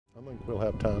think we'll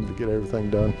have time to get everything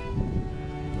done.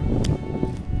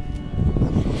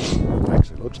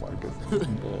 Actually, looks like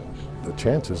it. The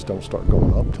chances don't start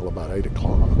going up till about 8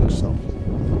 o'clock, so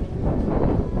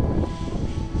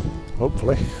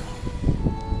hopefully.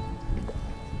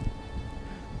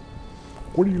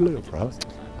 Where do you live, right?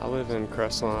 I live in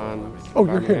Crestline, Oh,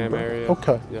 you're here, Birmingham area.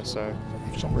 Okay. Yes, sir.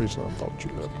 For some reason, I thought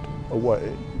you lived away.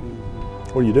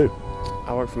 What do you do?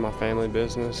 I work for my family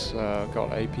business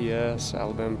called APS,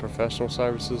 Alabama Professional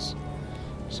Services.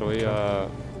 So we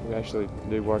actually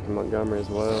do work in Montgomery as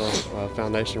well.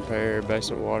 Foundation repair,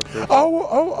 basement waterproof.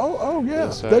 Oh, yeah.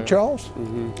 Yes, That's y'all's?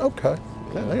 Mm-hmm. Okay.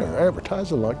 Man, they are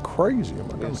advertising like crazy in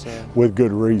Montgomery. Yes, sir. With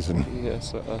good reason.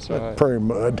 Yes, sir. That's That right. prairie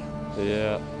mud.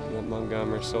 Yeah, that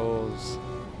Montgomery soils.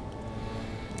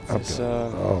 It's,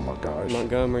 oh my gosh.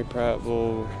 Montgomery,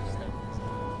 Prattville,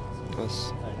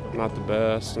 that's not the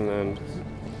best, and then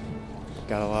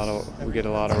we get a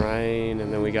lot of rain,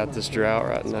 and then we got this drought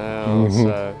right now,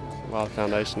 so a lot of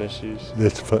foundation issues.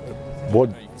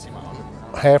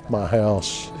 Half my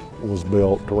house was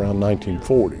built around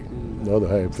 1940. The other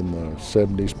half in the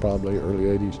 70s, probably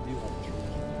early 80s.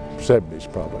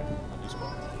 70s, probably.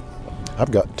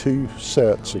 I've got 2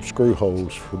 sets of screw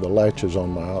holes for the latches on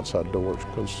my outside doors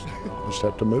because I just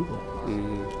have to move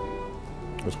them.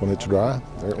 Because when it's dry,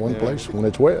 they're at one place. When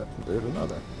it's wet, they're at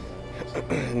another.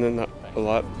 And then a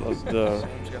lot of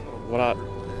what I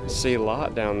see a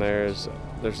lot down there is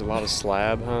there's a lot of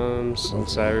slab homes, and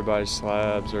so everybody's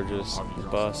slabs are just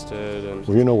busted. And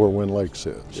well, you know where Wind Lake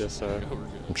sits. Yes, sir.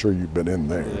 I'm sure you've been in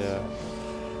there.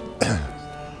 Yeah.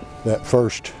 That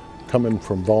first coming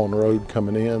from Vaughn Road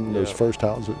coming in, those first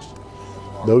houses,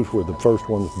 those were the first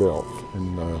ones built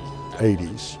in the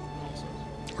 80s,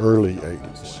 early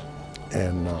 80s.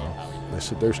 And they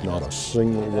said there's not a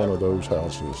single one of those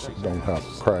houses that don't have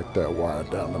cracked that wide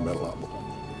down the middle of them.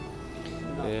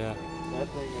 Yeah.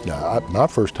 Now, my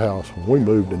first house, when we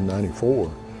moved in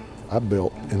 '94, I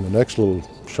built in the next little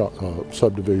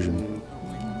subdivision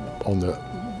on the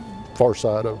far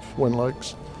side of Wind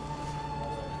Lakes.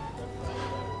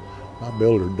 My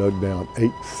builder dug down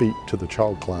 8 feet to the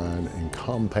chalk line and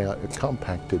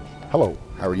compacted. Hello.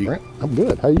 How are you? Brent? I'm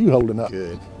good. How are you holding up?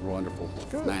 Good. Wonderful.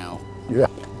 Good. Now. Yeah.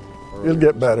 It'll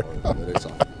get better.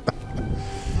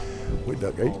 We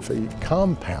dug 8 feet,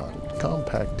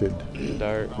 compacted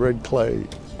Dirt. red clay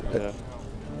Yeah.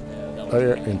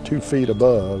 there and 2 feet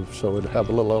above, so it'd have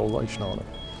a little elevation on it.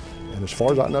 And as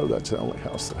far as I know, that's the only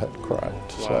house that had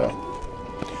cracked. Wow. So,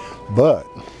 but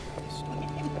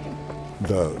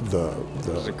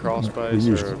Is it crawl we space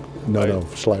used or no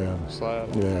slab.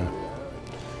 slab? Yeah.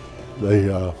 They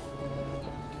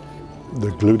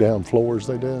the glue down floors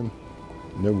they did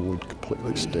never would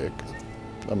completely stick.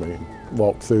 I mean,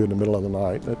 walk through in the middle of the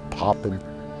night and it popping.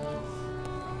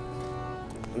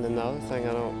 And then the other thing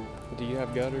do you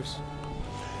have gutters?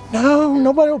 No,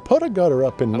 nobody will put a gutter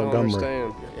up in I don't Montgomery.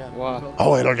 understand. Why?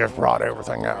 Oh, it'll just rot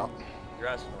everything out. You're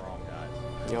asking the wrong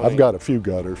guys. Y'all I've need- got a few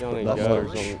gutters, y'all but need not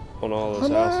gutters much. on all I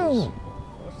those houses. know.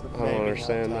 I don't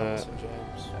understand that.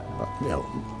 You know,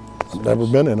 I've never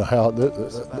been in a house,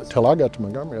 till I got to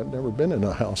Montgomery, I'd never been in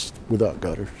a house without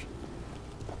gutters.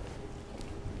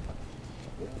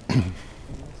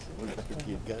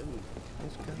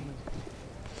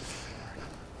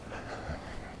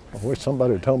 I wish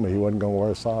somebody had told me he wasn't going to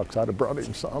wear socks. I'd have brought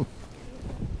him some.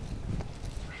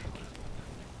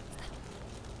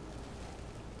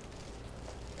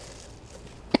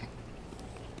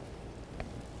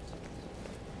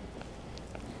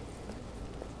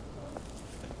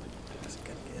 Is it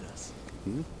gonna get us?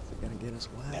 Is it gonna get us?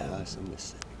 Wow. Yeah, it's in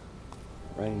Mississippi.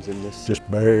 Rain's in Mississippi.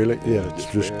 Just barely, yeah, it's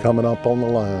just barely. coming up on the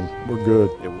line. We're good.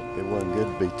 It wasn't good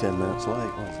to be 10 minutes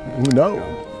late, was it?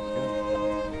 No.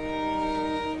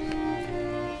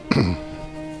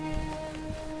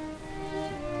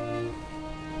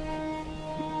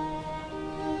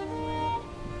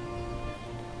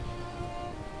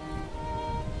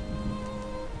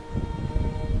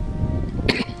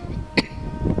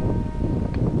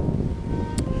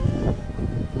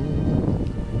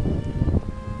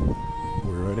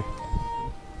 We're ready.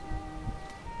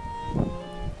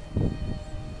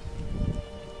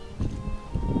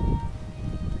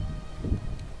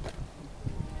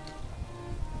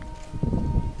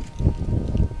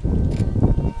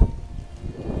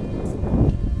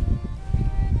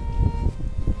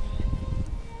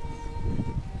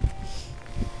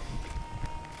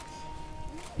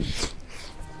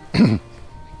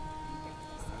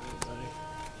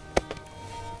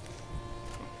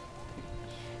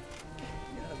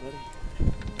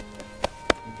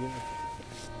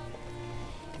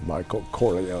 Michael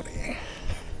Corleone.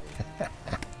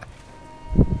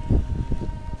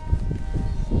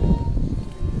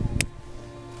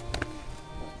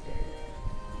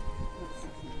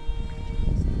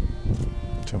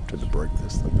 break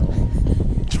this thing off.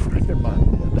 It's right in my head.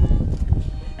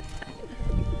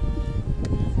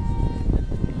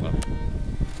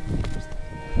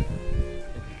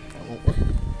 That won't work.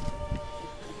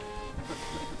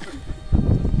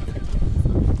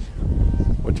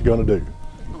 What you gonna do?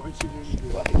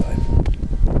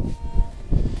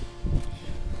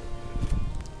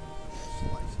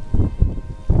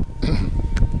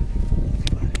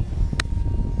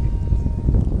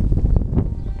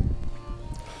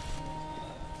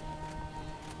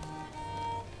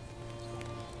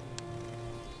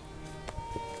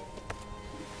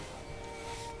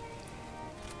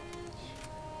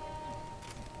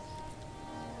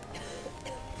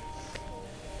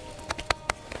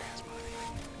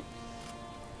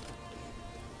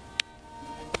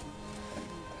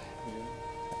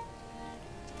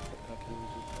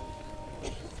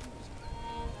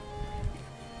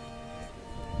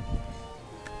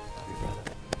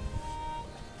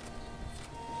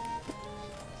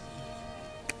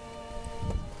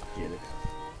 Get it.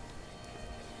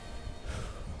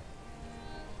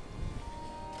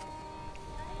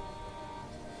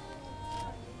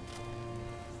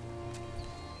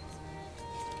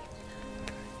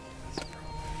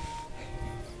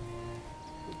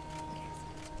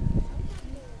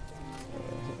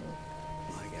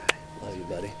 My guy. Love you,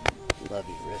 buddy. Love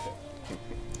you, Rick.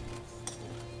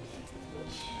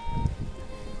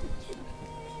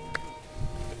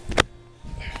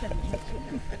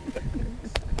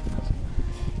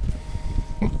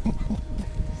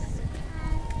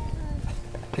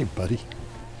 Hey, buddy.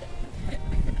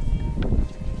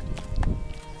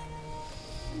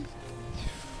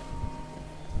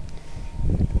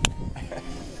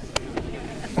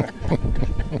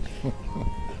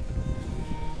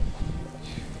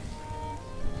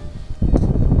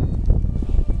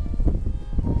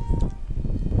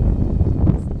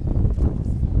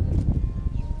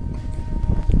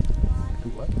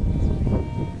 What?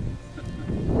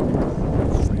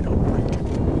 Afraid I'll break it.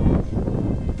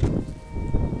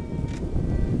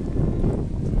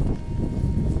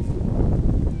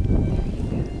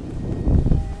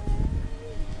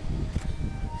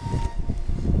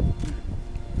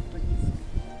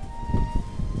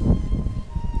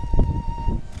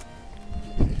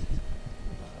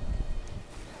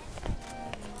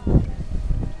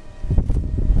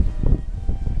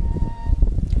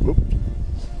 Oops.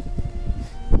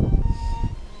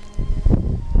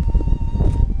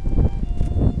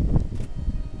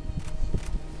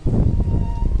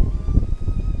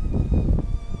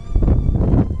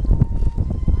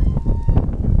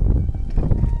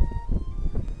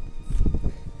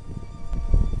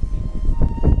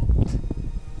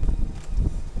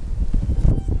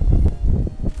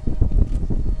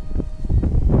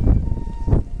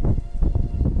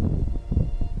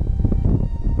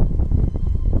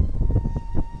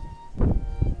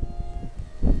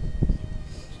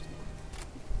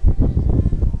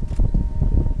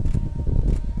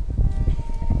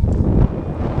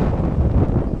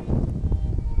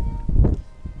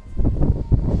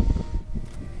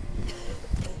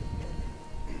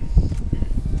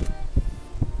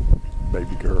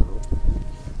 Baby girl.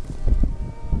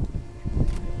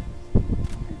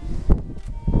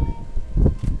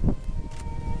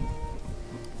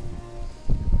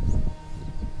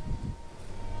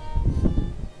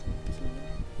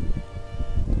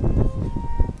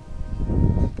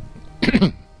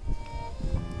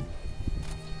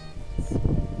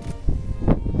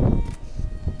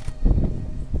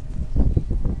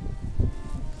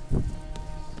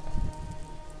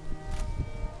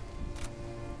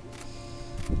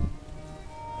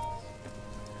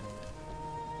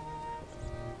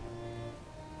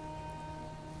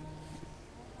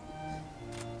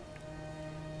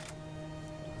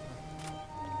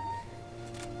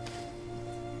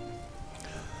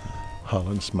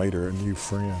 Holland's made her a new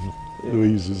friend. Yeah.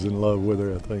 Louise is in love with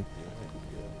her, I think.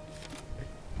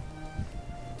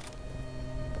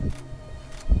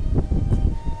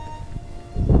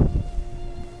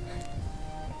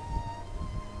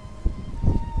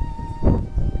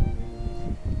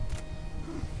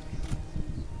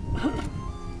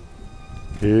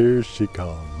 Here she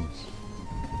comes.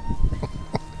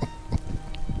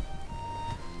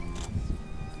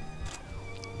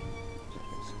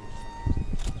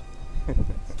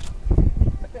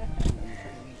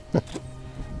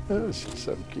 Oh, she's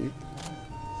so cute.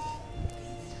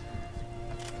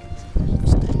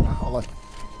 Stand by, Holland.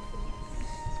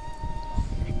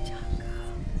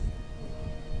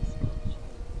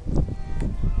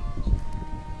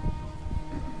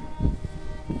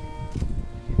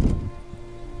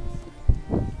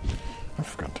 I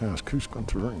forgot to ask who's going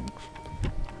to rings.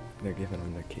 They're giving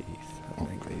them the keys. I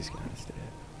think these guys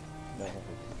did.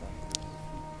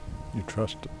 You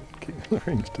trust keeping the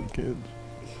rings to the kids?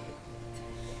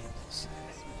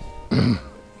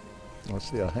 I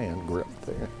see a hand grip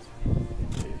there.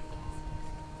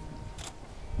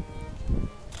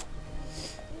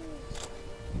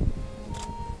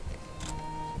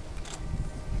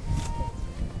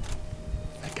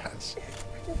 Hey guys.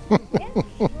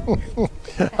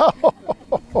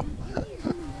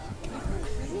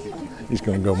 He's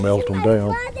going to go melt them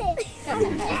down.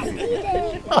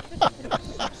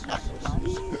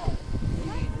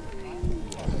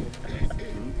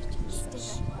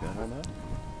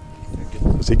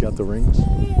 Has he got the rings?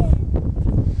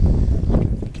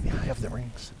 Can you have the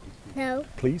rings? No.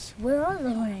 Please? Where are the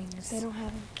rings? They don't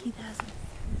have them. Keith has them.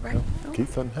 Right? No,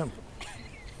 Keith doesn't have them.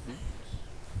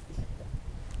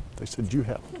 They said you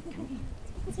have them.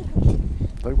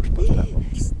 They were supposed to have them.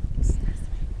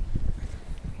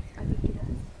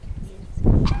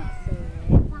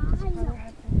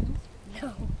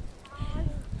 No.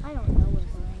 I don't know where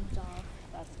the rings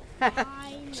are.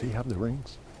 Does he have the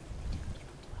rings?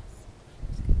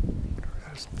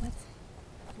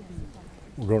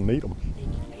 We're going to need them.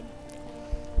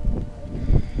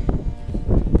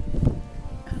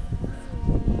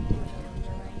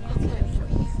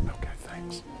 Okay,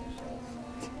 thanks.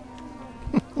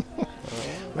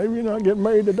 Maybe you're not getting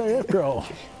married today after all.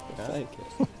 I think it.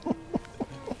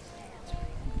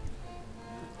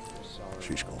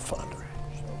 She's going to find her.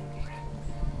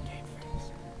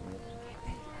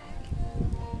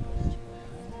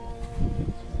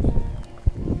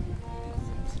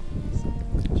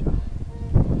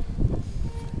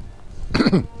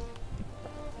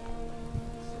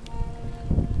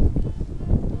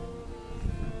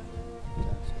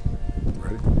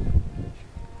 Ready?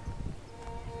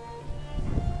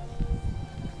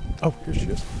 Oh, here she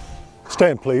is.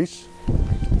 Stand, please. I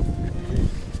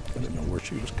didn't know where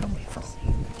she was coming from.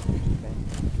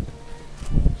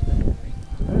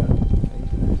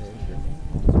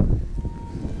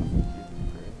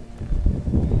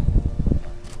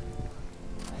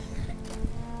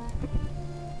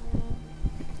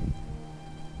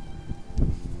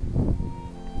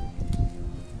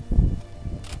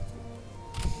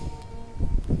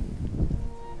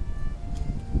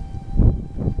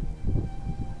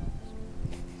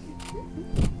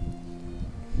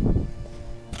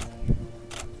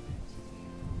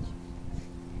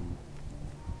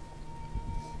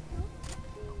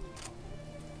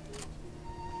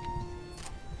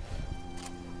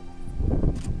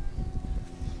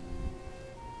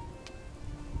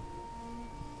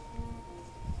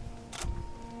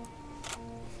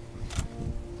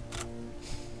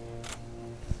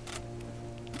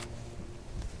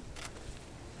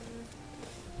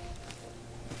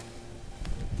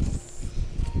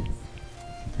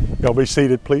 Y'all be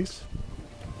seated, please.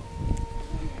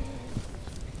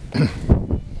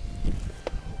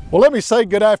 Well, let me say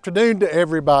good afternoon to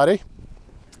everybody,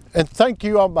 and thank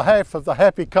you on behalf of the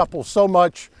happy couple so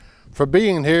much for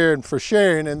being here and for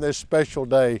sharing in this special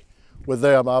day with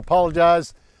them. I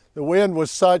apologize. The wind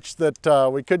was such that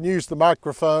we couldn't use the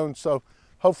microphone, so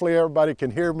hopefully everybody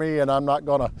can hear me, and I'm not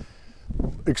going to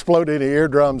explode any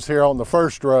eardrums here on the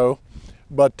first row.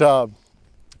 But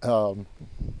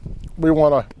we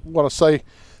want to say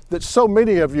that so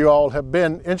many of you all have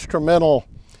been instrumental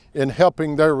in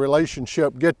helping their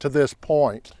relationship get to this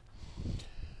point.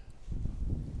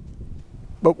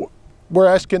 But we're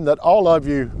asking that all of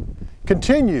you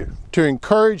continue to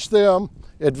encourage them,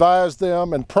 advise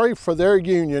them, and pray for their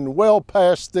union well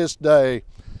past this day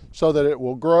so that it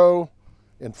will grow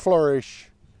and flourish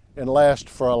and last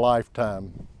for a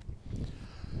lifetime.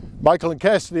 Michael and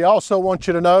Cassidy also want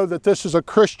you to know that this is a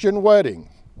Christian wedding.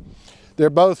 They're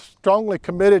both strongly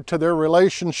committed to their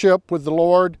relationship with the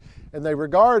Lord, and they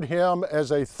regard Him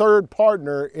as a third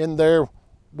partner in their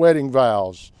wedding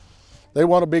vows. They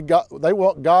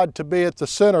want God to be at the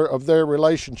center of their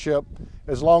relationship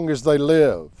as long as they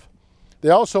live. They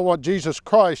also want Jesus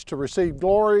Christ to receive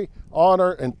glory,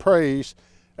 honor, and praise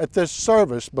at this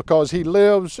service because He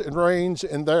lives and reigns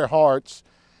in their hearts,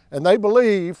 and they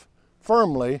believe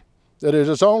firmly that it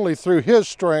is only through His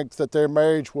strength that their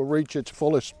marriage will reach its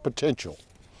fullest potential.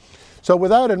 So with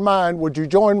that in mind, would you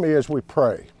join me as we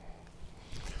pray?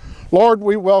 Lord,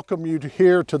 we welcome you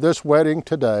here to this wedding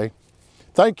today.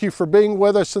 Thank you for being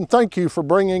with us, and thank you for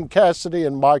bringing Cassidy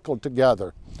and Michael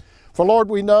together. For Lord,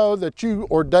 we know that you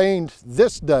ordained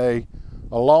this day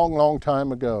a long, long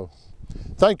time ago.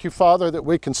 Thank you, Father, that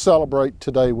we can celebrate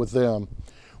today with them.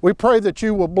 We pray that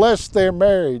you will bless their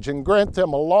marriage and grant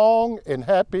them a long and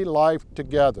happy life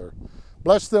together.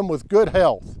 Bless them with good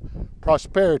health,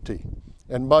 prosperity,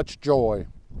 and much joy.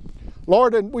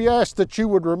 Lord, and we ask that you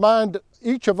would remind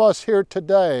each of us here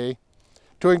today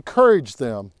to encourage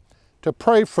them, to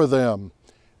pray for them,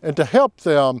 and to help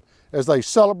them as they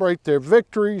celebrate their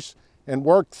victories and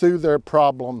work through their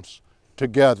problems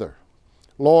together.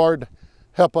 Lord,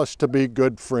 help us to be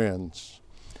good friends.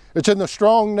 It's in the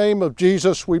strong name of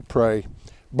Jesus we pray.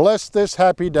 Bless this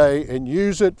happy day and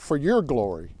use it for your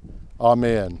glory.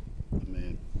 Amen.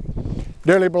 Amen.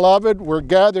 Dearly beloved, we're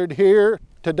gathered here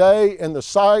today in the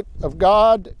sight of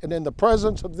God and in the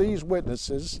presence of these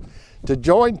witnesses to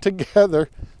join together,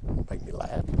 make me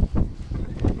laugh,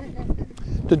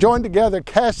 to join together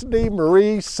Cassidy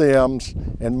Marie Sims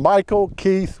and Michael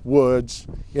Keith Woods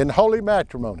in holy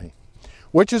matrimony,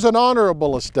 which is an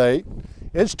honorable estate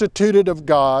instituted of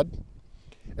God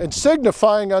and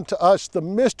signifying unto us the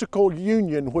mystical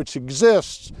union which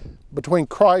exists between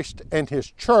Christ and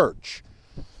his church,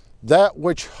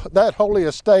 that holy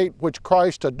estate which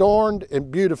Christ adorned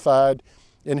and beautified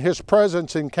in his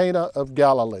presence in Cana of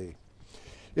Galilee.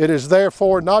 It is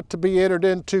therefore not to be entered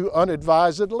into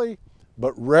unadvisedly,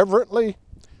 but reverently,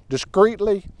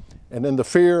 discreetly, and in the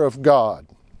fear of God.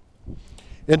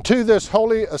 Into this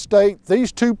holy estate,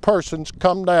 these two persons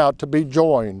come now to be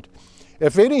joined.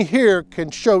 If any here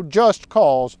can show just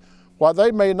cause why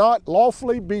they may not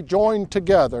lawfully be joined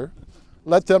together,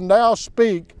 let them now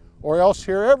speak, or else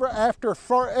herever after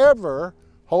forever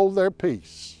hold their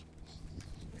peace.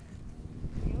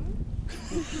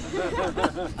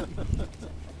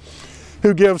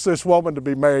 Who gives this woman to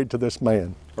be married to this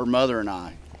man? Her mother and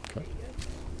I. Okay.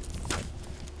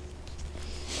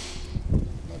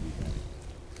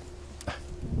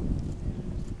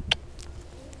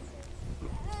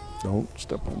 Don't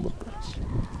step on the dress.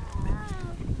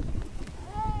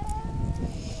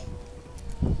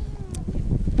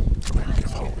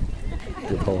 Give hold.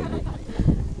 Give hold.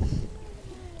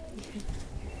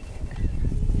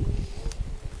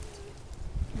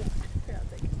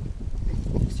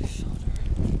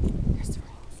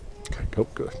 Okay, go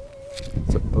good.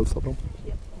 Is that both of them?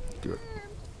 Yep. Good.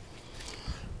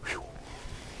 Whew.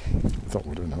 I thought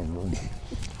we didn't have room.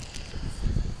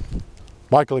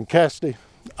 Michael and Cassidy,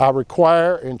 I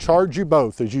require and charge you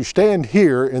both as you stand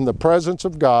here in the presence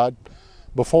of God,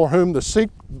 before whom the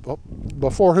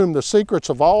secrets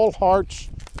of all hearts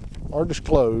are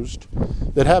disclosed,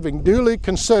 that having duly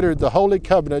considered the holy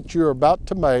covenant you are about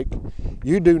to make,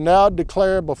 you do now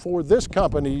declare before this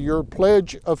company your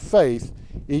pledge of faith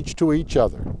each to each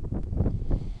other.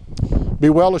 Be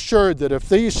well assured that if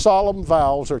these solemn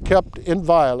vows are kept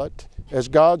inviolate, as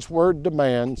God's word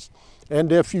demands,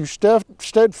 and if you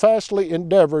steadfastly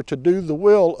endeavor to do the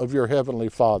will of your heavenly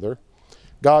Father,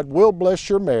 God will bless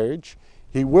your marriage,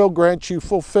 he will grant you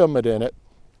fulfillment in it,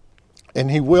 and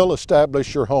he will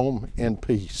establish your home in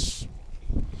peace.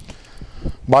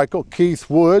 Michael Keith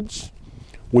Woods,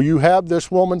 will you have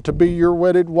this woman to be your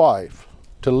wedded wife,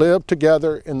 to live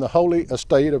together in the holy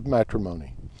estate of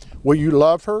matrimony? Will you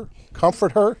love her,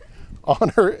 comfort her,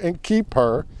 honor and keep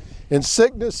her in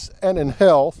sickness and in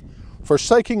health,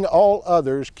 forsaking all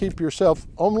others, keep yourself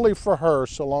only for her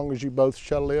so long as you both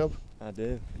shall live? I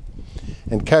do.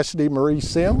 And Cassidy Marie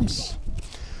Sims?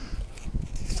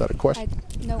 Is that a question?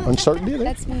 No. Uncertainty there?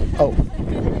 That's me. Oh,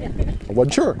 I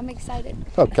wasn't sure. I'm excited.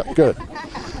 Okay, good.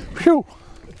 Phew.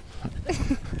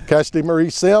 Cassidy Marie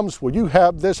Sims, will you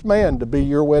have this man to be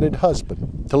your wedded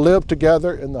husband, to live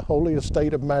together in the holy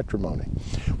estate of matrimony?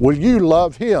 Will you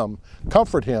love him,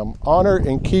 comfort him, honor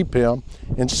and keep him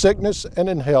in sickness and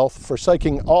in health,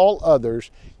 forsaking all others,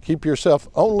 keep yourself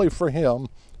only for him,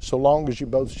 so long as you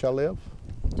both shall live?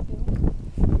 All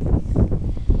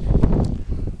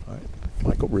right.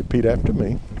 Michael, repeat after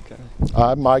me. Okay.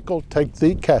 I, Michael, take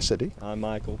thee, Cassidy, I,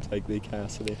 Michael, take thee,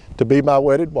 Cassidy, to be my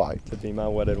wedded wife, to be my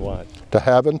wedded wife, to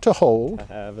have and to hold, to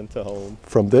have and to hold,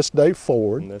 from this day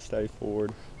forward, from this day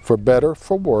forward, for better,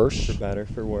 for worse, for better,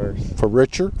 for worse, for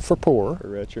richer, for poorer, for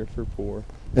richer, for poor,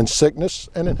 in sickness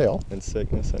and in health, in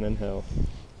sickness and in health,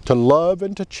 to love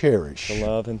and to cherish, to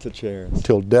love and to cherish,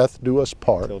 till death do us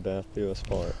part, till death do us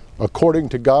part, according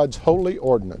to God's holy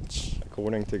ordinance.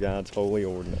 according to God's holy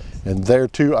ordinance. And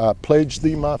thereto I pledge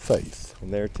thee my faith.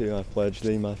 And thereto I pledge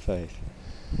thee my faith.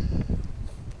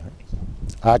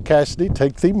 I, Cassidy,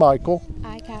 take thee, Michael,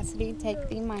 I, Cassidy, take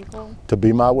thee, Michael, to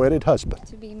be my wedded husband,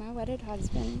 to be my wedded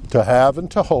husband, to have and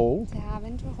to hold, to have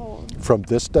and to hold, from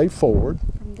this day forward,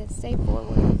 from this day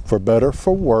forward, for better,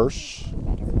 for worse, for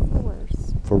better, for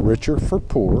worse, for richer, for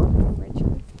poorer, for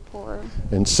richer, for poorer,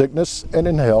 in sickness and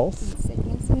in health, in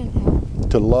sickness and in health,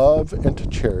 to love and to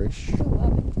cherish, to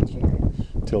love and to cherish,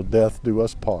 till death do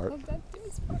us part, till death do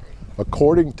us part,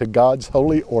 according to God's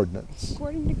holy ordinance.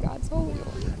 according to God's holy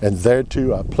order. And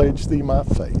thereto I pledge thee my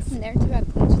faith. And thereto I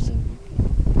pledge thee.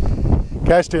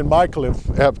 Cassidy and Michael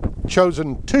have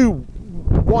chosen two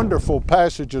wonderful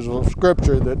passages of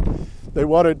Scripture that they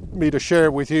wanted me to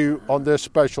share with you on this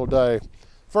special day.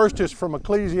 First is from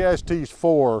Ecclesiastes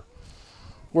 4,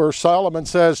 where Solomon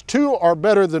says, "Two are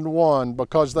better than one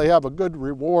because they have a good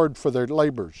reward for their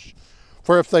labors.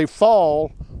 For if they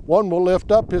fall, one will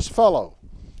lift up his fellow.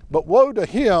 But woe to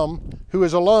him who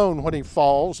is alone when he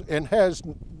falls and has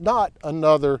not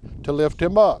another to lift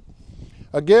him up.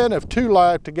 Again, if two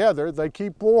lie together, they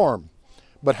keep warm.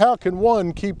 But how can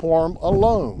one keep warm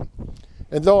alone?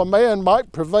 And though a man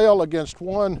might prevail against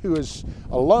one who is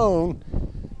alone,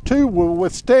 two will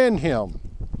withstand him.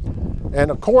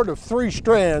 And a cord of 3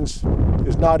 strands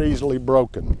is not easily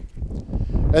broken."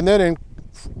 And then in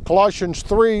Colossians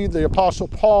 3, the Apostle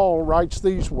Paul writes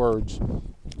these words,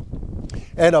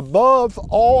 "And above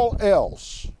all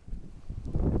else,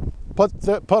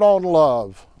 put on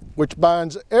love, which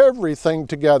binds everything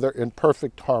together in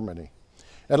perfect harmony.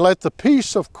 And let the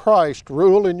peace of Christ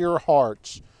rule in your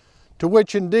hearts, to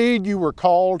which indeed you were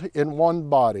called in one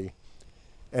body,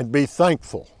 and be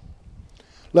thankful.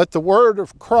 Let the word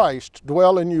of Christ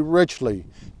dwell in you richly,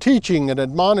 teaching and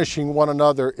admonishing one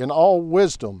another in all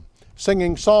wisdom,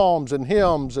 singing psalms and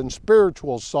hymns and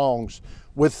spiritual songs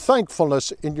with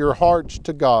thankfulness in your hearts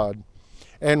to God.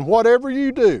 And whatever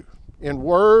you do, in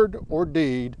word or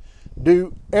deed,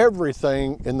 do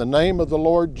everything in the name of the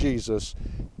Lord Jesus,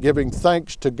 giving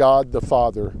thanks to God the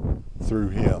Father through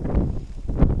him."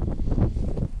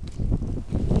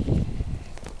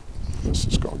 This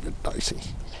is going to get dicey.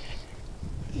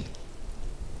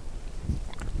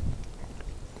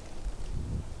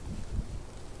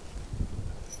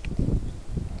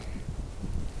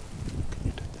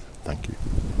 Thank you.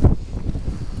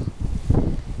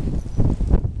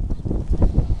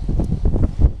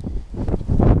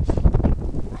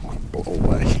 Blow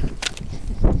away.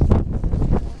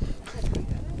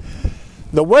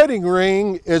 The wedding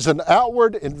ring is an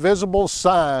outward and visible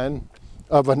sign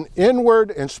of an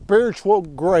inward and spiritual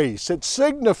grace. It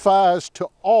signifies to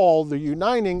all the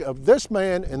uniting of this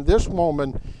man and this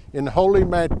woman in holy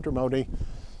matrimony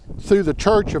through the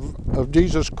church of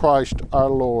Jesus Christ our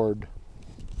Lord.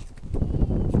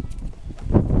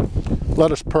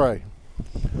 Let us pray.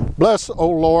 Bless, O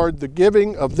Lord, the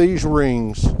giving of these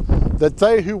rings, that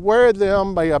they who wear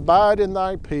them may abide in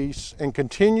thy peace and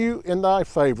continue in thy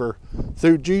favor,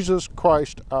 through Jesus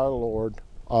Christ our Lord.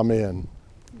 Amen.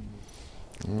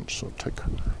 So take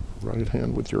your right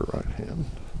hand with your right hand.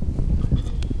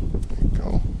 There you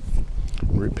go.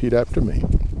 And repeat after me.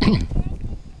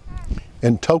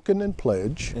 In token and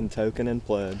pledge. In token and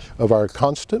pledge. Of our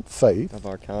constant faith. Of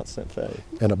our constant faith.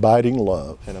 And abiding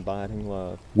love. And abiding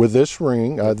love. With this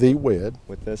ring I thee wed.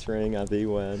 With this ring I thee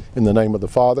wed. In the name of the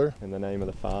Father. In the name of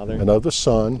the Father. And of the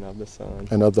Son. And of the Son.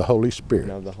 And of the Holy Spirit.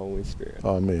 And of the Holy Spirit.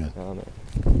 Amen. Amen.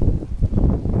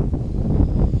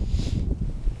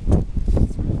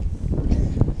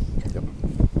 Yep.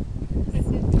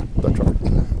 That's right.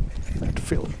 I have to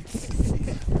feel it.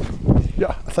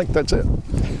 Yeah, I think that's it.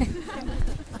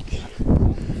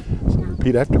 So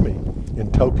repeat after me.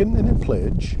 In token and in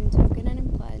pledge. In token and in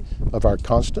pledge. Of our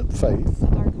constant faith.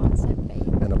 Of our constant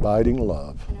faith. And abiding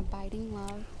love. And abiding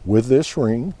love. With this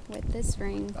ring. With this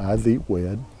ring. I thee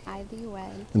wed. I thee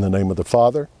wed. In the name of the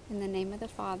Father. In the name of the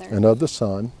Father. And of the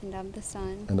Son. And of the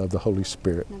Son. And of the Holy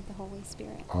Spirit. And of the Holy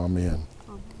Spirit. Amen.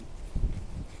 Amen.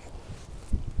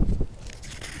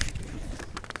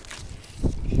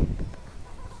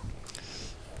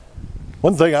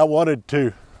 One thing I wanted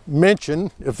to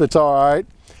mention, if it's all right,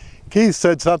 Keith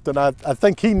said something, I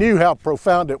think he knew how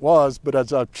profound it was, but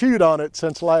as I've chewed on it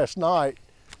since last night,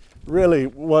 really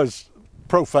was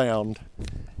profound.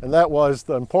 And that was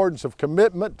the importance of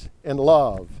commitment and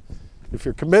love. If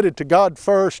you're committed to God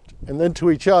first and then to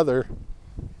each other,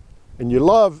 and you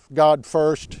love God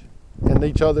first and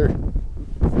each other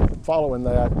following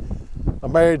that, a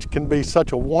marriage can be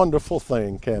such a wonderful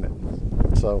thing, can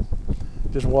it? So,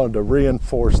 just wanted to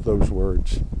reinforce those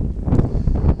words.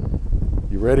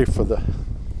 You ready for the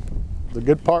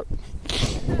good part?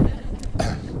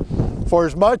 For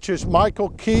as much as Michael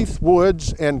Keith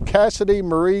Woods and Cassidy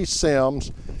Marie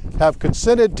Sims have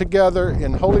consented together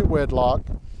in holy wedlock,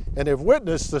 and have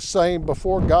witnessed the same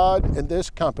before God and this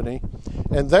company,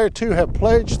 and thereto have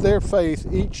pledged their faith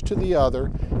each to the other,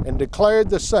 and declared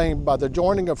the same by the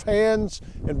joining of hands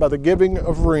and by the giving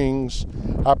of rings,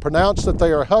 I pronounce that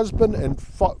they are husband and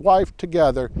wife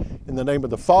together in the name of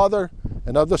the Father,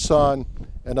 and of the Son,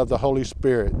 and of the Holy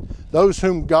Spirit. Those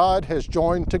whom God has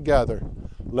joined together,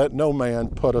 let no man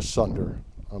put asunder.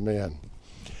 Amen.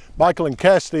 Michael and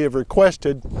Cassidy have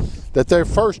requested that their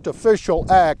first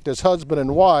official act as husband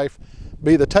and wife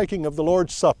be the taking of the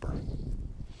Lord's Supper.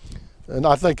 And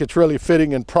I think it's really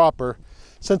fitting and proper,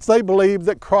 since they believe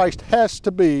that Christ has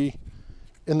to be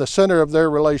in the center of their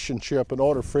relationship in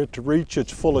order for it to reach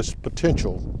its fullest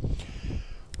potential.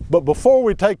 But before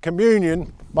we take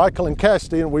communion, Michael and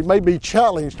Cassidy, and we may be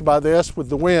challenged by this with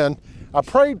the wind, I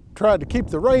tried to keep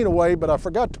the rain away, but I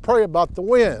forgot to pray about the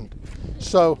wind.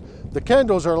 So the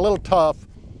candles are a little tough,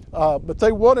 but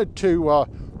they wanted to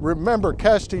remember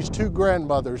Cassidy's two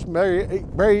grandmothers,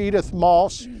 Mary Edith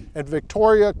Moss and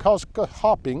Victoria Koska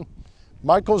Hopping,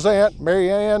 Michael's aunt, Mary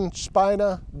Ann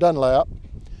Spina Dunlap,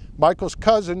 Michael's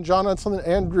cousin, Jonathan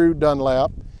Andrew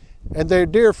Dunlap, and their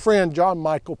dear friend, John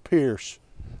Michael Pierce.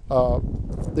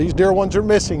 These dear ones are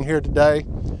missing here today,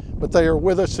 but they are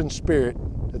with us in spirit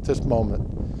at this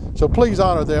moment. So please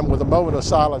honor them with a moment of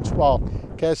silence while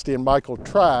Cassidy and Michael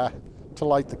try to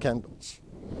light the candles.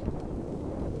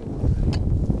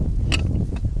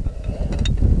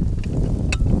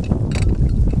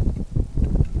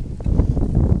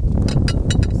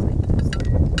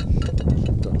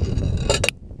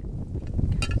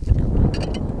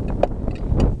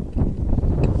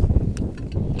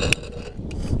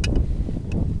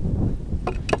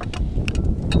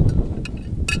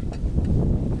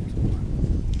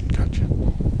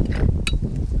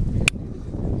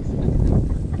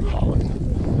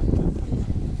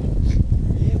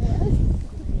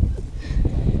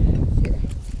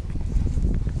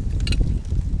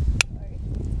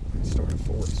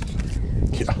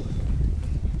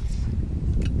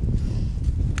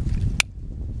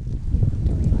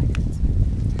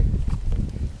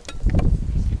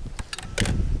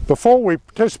 Before we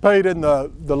participate in the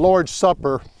Lord's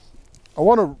Supper, I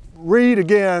want to read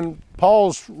again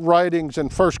Paul's writings in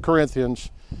 1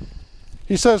 Corinthians.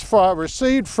 He says, "For I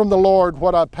received from the Lord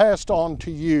what I passed on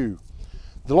to you.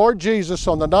 The Lord Jesus,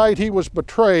 on the night he was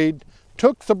betrayed,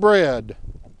 took the bread,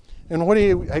 and when he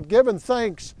had given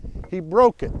thanks, he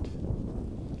broke it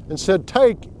and said,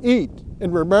 'Take, eat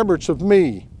in remembrance of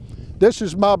me. This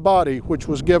is my body which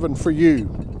was given for you.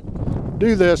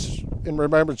 Do this in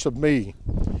remembrance of me.'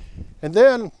 And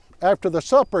then, after the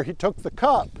supper, he took the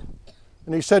cup,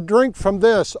 and he said, 'Drink from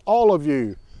this, all of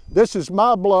you. This is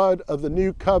my blood of the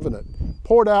new covenant,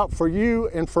 poured out for you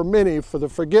and for many for the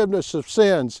forgiveness of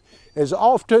sins. As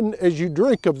often as you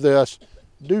drink of this,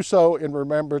 do so in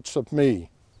remembrance of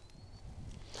me.'"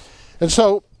 And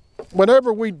so,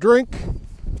 whenever we drink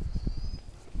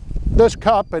this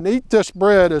cup and eat this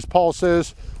bread, as Paul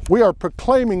says, we are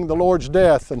proclaiming the Lord's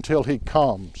death until he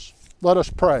comes. Let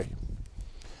us pray.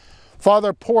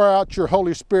 Father, pour out your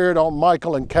Holy Spirit on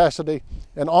Michael and Cassidy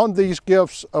and on these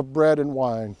gifts of bread and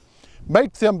wine.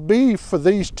 Make them be for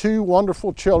these two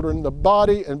wonderful children the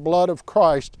body and blood of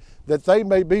Christ, that they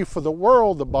may be for the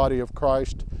world the body of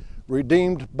Christ,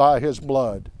 redeemed by his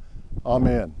blood.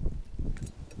 Amen.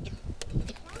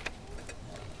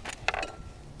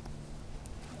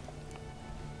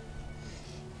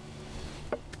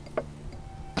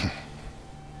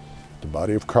 The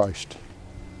body of Christ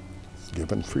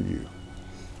given for you.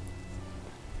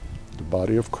 The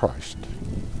body of Christ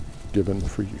given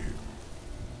for you.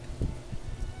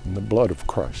 And the blood of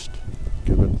Christ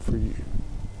given for you.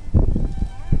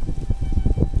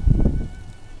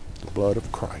 The blood of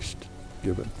Christ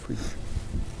given for you.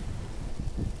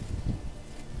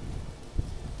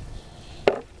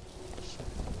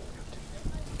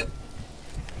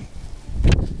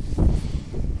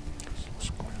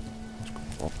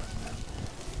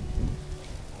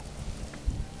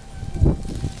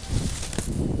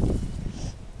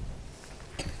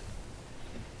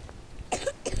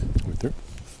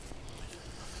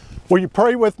 Will you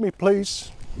pray with me,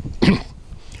 please?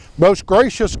 Most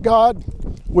gracious God,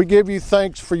 we give you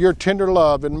thanks for your tender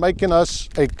love in making us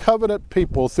a covenant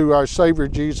people through our Savior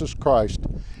Jesus Christ,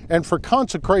 and for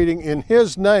consecrating in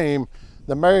his name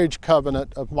the marriage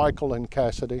covenant of Michael and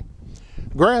Cassidy.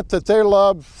 Grant that their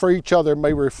love for each other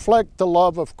may reflect the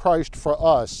love of Christ for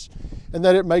us, and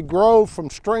that it may grow from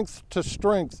strength to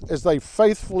strength as they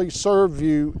faithfully serve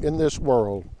you in this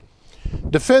world.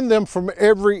 Defend them from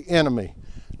every enemy.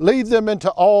 Lead them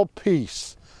into all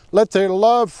peace. Let their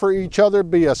love for each other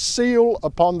be a seal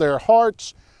upon their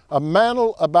hearts, a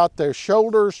mantle about their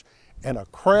shoulders, and a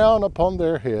crown upon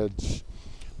their heads.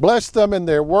 Bless them in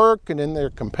their work and in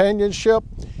their companionship,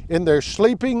 in their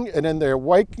sleeping and in their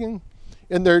waking,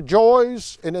 in their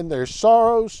joys and in their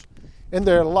sorrows, in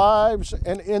their lives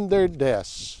and in their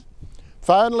deaths.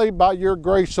 Finally, by your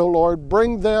grace, O Lord,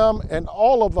 bring them and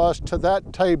all of us to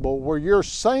that table where your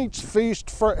saints feast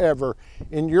forever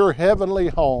in your heavenly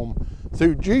home,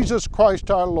 through Jesus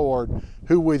Christ our Lord,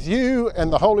 who with you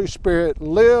and the Holy Spirit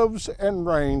lives and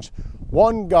reigns,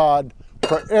 one God,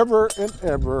 forever and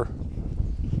ever.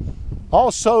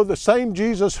 Also, the same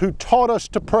Jesus who taught us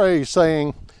to pray,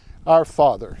 saying, Our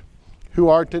Father, who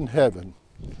art in heaven,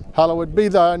 hallowed be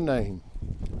thy name.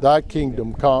 Thy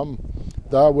kingdom come,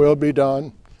 thy will be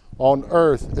done, on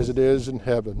earth as it is in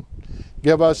heaven.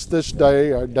 Give us this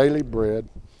day our daily bread,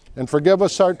 and forgive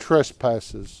us our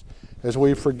trespasses, as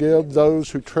we forgive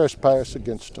those who trespass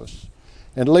against us.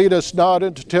 And lead us not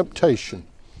into temptation,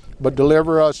 but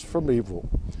deliver us from evil.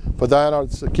 For thine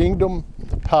is the kingdom,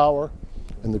 the power,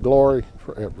 and the glory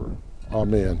forever.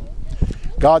 Amen.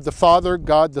 God the Father,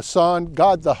 God the Son,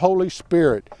 God the Holy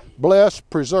Spirit, bless,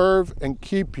 preserve, and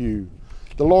keep you.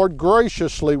 The Lord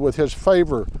graciously with his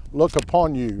favor look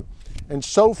upon you, and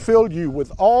so fill you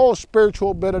with all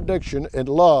spiritual benediction and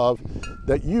love,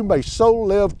 that you may so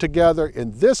live together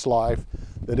in this life,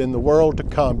 that in the world to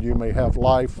come you may have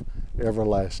life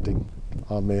everlasting.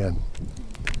 Amen.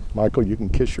 Michael, you can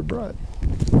kiss your bride.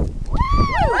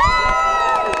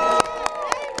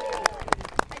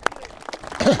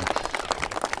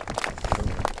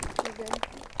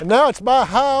 And now it's my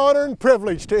high honor and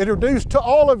privilege to introduce to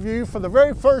all of you for the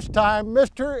very first time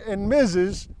Mr. and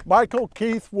Mrs. Michael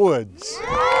Keith Woods.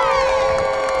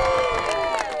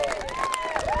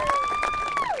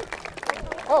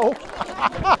 Oh.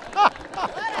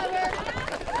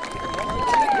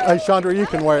 Hey, Chandra, you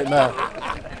can wear it now.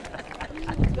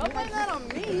 Don't put that on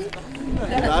me.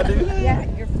 Did I do that?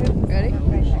 Yeah, your food. Ready?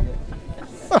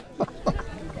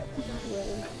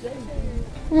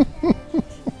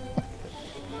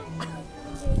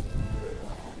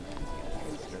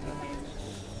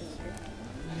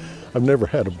 I've never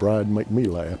had a bride make me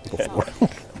laugh before.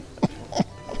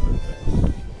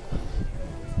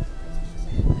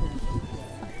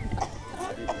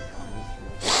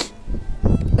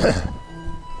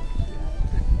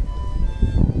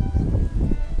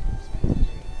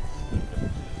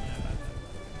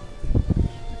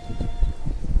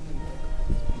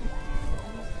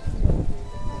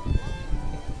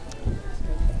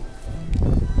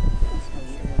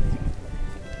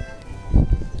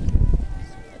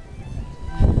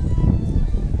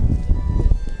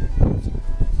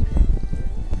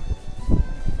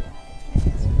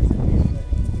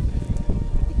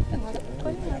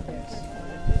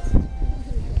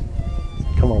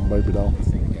 Come on, baby doll.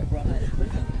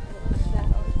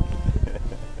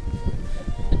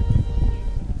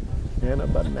 And a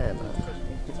banana.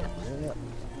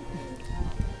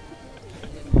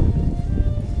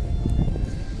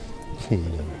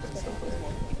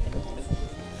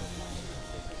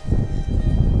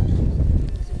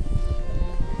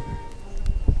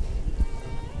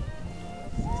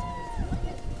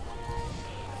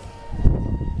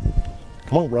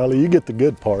 Come on, Riley, you get the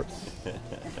good part.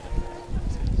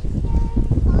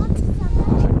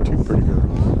 Two pretty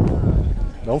girls.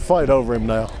 Don't fight over him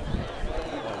now.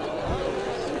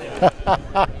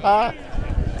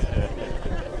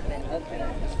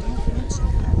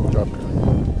 Drop her.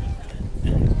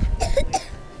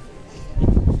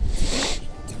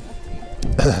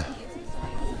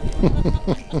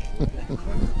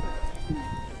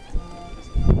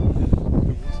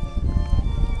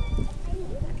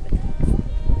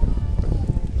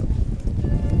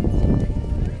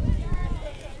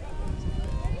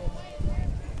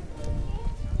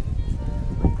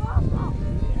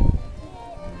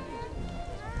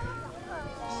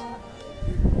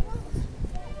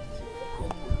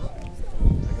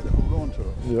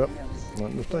 Yep, I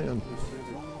understand.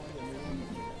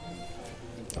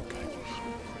 Okay.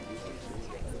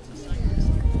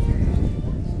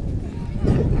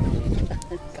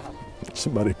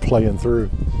 Somebody playing through.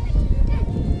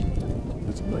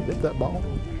 Did somebody hit that ball?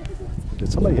 Did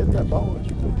somebody hit that ball? Or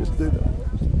did they just do that?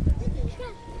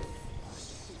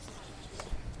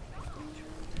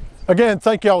 Again,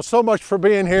 thank y'all so much for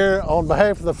being here. On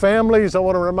behalf of the families, I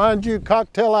want to remind you,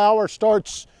 cocktail hour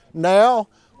starts now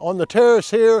on the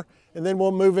terrace here, and then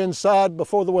we'll move inside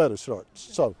before the weather starts.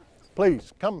 So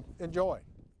please come enjoy.